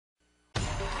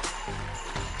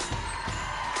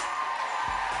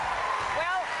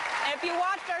If you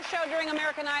watched our show during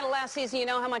American Idol last season, you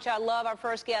know how much I love our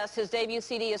first guest. His debut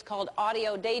CD is called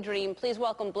Audio Daydream. Please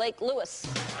welcome Blake Lewis.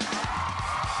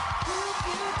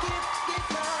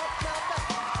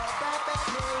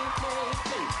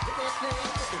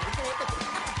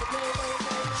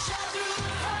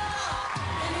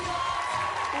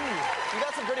 You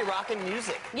got some pretty rockin'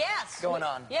 music. Yes. Going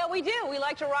on. Yeah, we do. We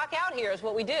like to rock out here is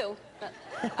what we do.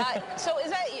 So is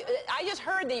that, I just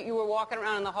heard that you were walking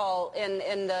around in the hall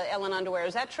in the Ellen underwear.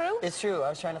 Is that true? It's true. I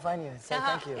was trying to find you and say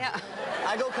thank you. Yeah.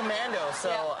 I go commando,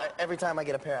 so every time I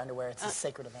get a pair of underwear, it's a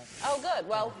sacred event. Oh, good.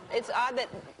 Well, it's odd that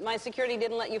my security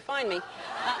didn't let you find me.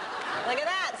 Look at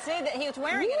that. See, that he was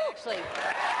wearing it, actually.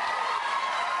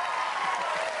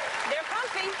 They're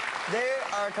comfy. They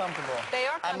are comfortable. They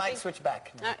are comfy. I might switch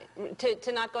back.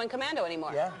 To not going commando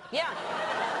anymore. Yeah? Yeah.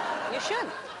 You should.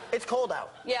 It's cold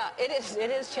out. Yeah, it is.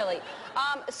 It is chilly.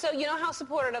 So you know how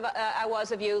supportive I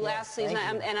was of you last season,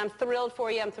 and I'm thrilled for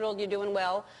you. I'm thrilled you're doing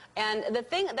well. And the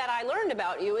thing that I learned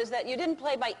about you is that you didn't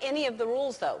play by any of the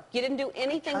rules, though. You didn't do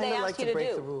anything they asked you to do.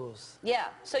 break the rules. Yeah.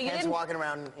 So you Hence didn't. walking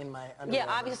around in my underwear. Yeah,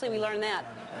 obviously we learned that.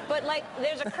 But like,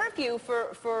 there's a curfew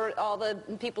for all the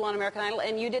people on American Idol,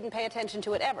 and you didn't pay attention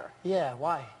to it ever. Yeah.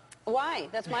 Why? Why?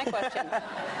 That's my question.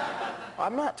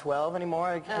 I'm not 12 anymore.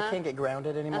 I can't get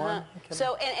grounded anymore.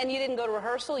 So, and you didn't go to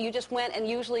rehearsal? You just went and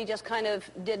usually just kind of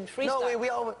did freestyle? No, we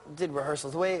all did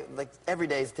rehearsals. The way, like, every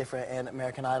day is different in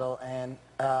American Idol, and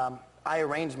I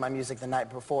arranged my music the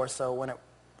night before, so when it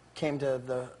came to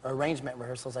the arrangement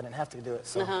rehearsals, I didn't have to do it,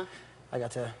 so I got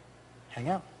to hang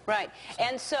out. Right.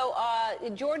 And so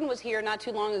Jordan was here not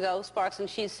too long ago, Sparks, and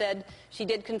she said she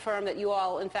did confirm that you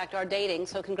all, in fact, are dating,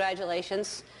 so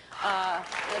congratulations.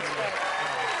 That's great.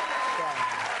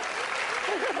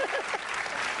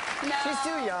 No. She's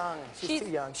too young. She's too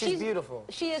young. She's beautiful.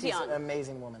 She is young. She's an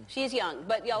amazing woman. She's young,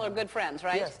 but y'all are good friends,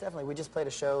 right? Yes, definitely. We just played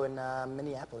a show in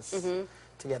Minneapolis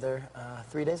together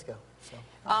 3 days ago. So.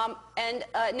 And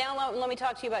now let me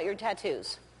talk to you about your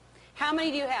tattoos. How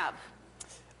many do you have?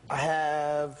 I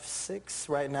have 6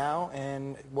 right now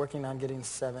and working on getting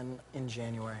 7 in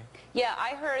January. Yeah,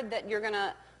 I heard that you're going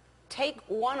to take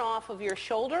one off of your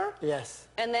shoulder. Yes.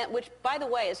 And that, which, by the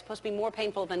way, is supposed to be more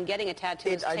painful than getting a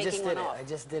tattoo. I just did it. I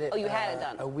just did it. Oh, you had it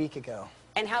done? A week ago.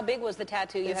 And how big was the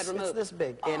tattoo you had removed? It's this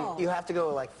big. And you have to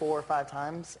go like 4 or 5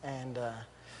 times. And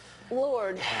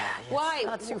Lord. Why?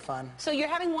 Not too fun. So you're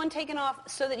having one taken off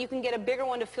so that you can get a bigger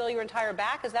one to fill your entire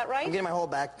back? Is that right? I'm getting my whole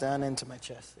back done into my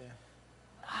chest. Yeah.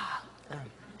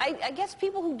 I guess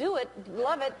people who do it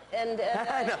love it, and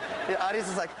I know. The audience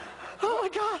is like, oh my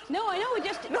God! No, I know. It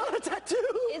just not a tattoo.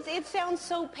 It sounds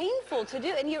so painful to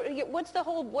do. And what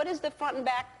is the front and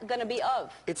back going to be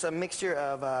of? It's a mixture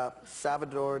of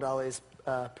Salvador Dali's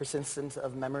Persistence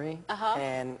of Memory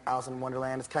and Alice in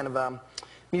Wonderland. It's kind of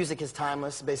music is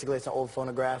timeless. Basically, it's an old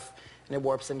phonograph, and it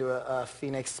warps into a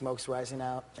phoenix, smoke's rising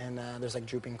out, and there's like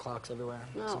drooping clocks everywhere.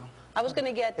 Oh. So. I was going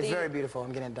to get It's very beautiful.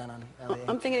 I'm getting it done on LA.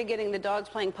 I'm thinking of getting the dogs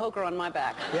playing poker on my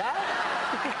back. Yeah?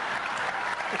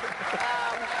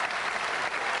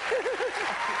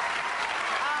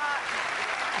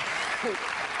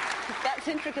 That's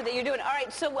intricate that you're doing. All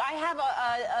right, so I have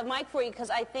a mic for you because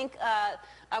I think I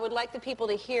would like the people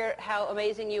to hear how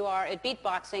amazing you are at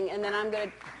beatboxing, and then I'm going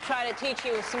to try to teach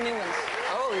you some new ones.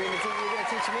 Oh, you're going to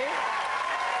teach me?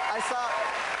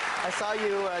 I saw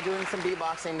you doing some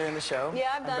beatboxing during the show.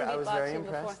 Yeah, I've done I was very beatboxing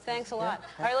impressed. before. Thanks a lot.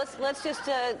 Yeah. All right, let's just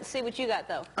see what you got,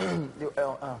 though.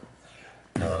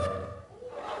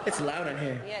 It's loud in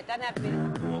here. Yeah, it doesn't have to be.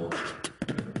 Boom,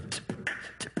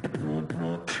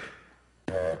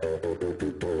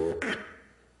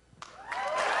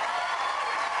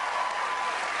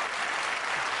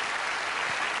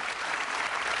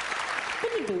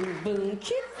 boom,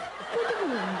 chip.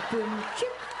 Boom, boom, chip.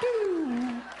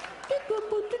 Boom.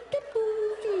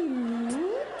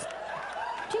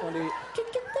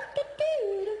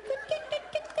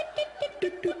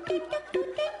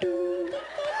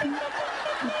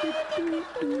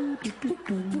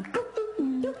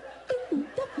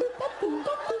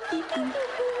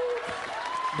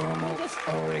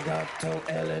 Arigato,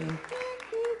 Ellen.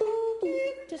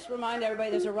 Just remind everybody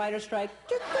there's a writer's strike.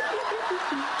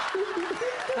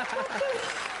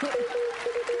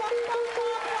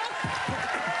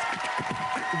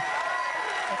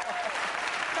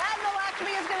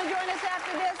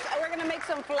 We're going to make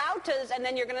some flautas, and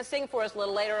then you're going to sing for us a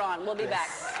little later on. We'll be back.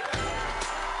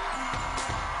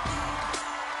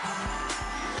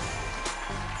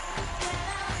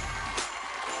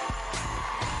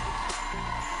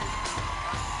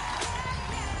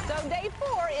 So day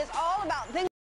 4 is all about things.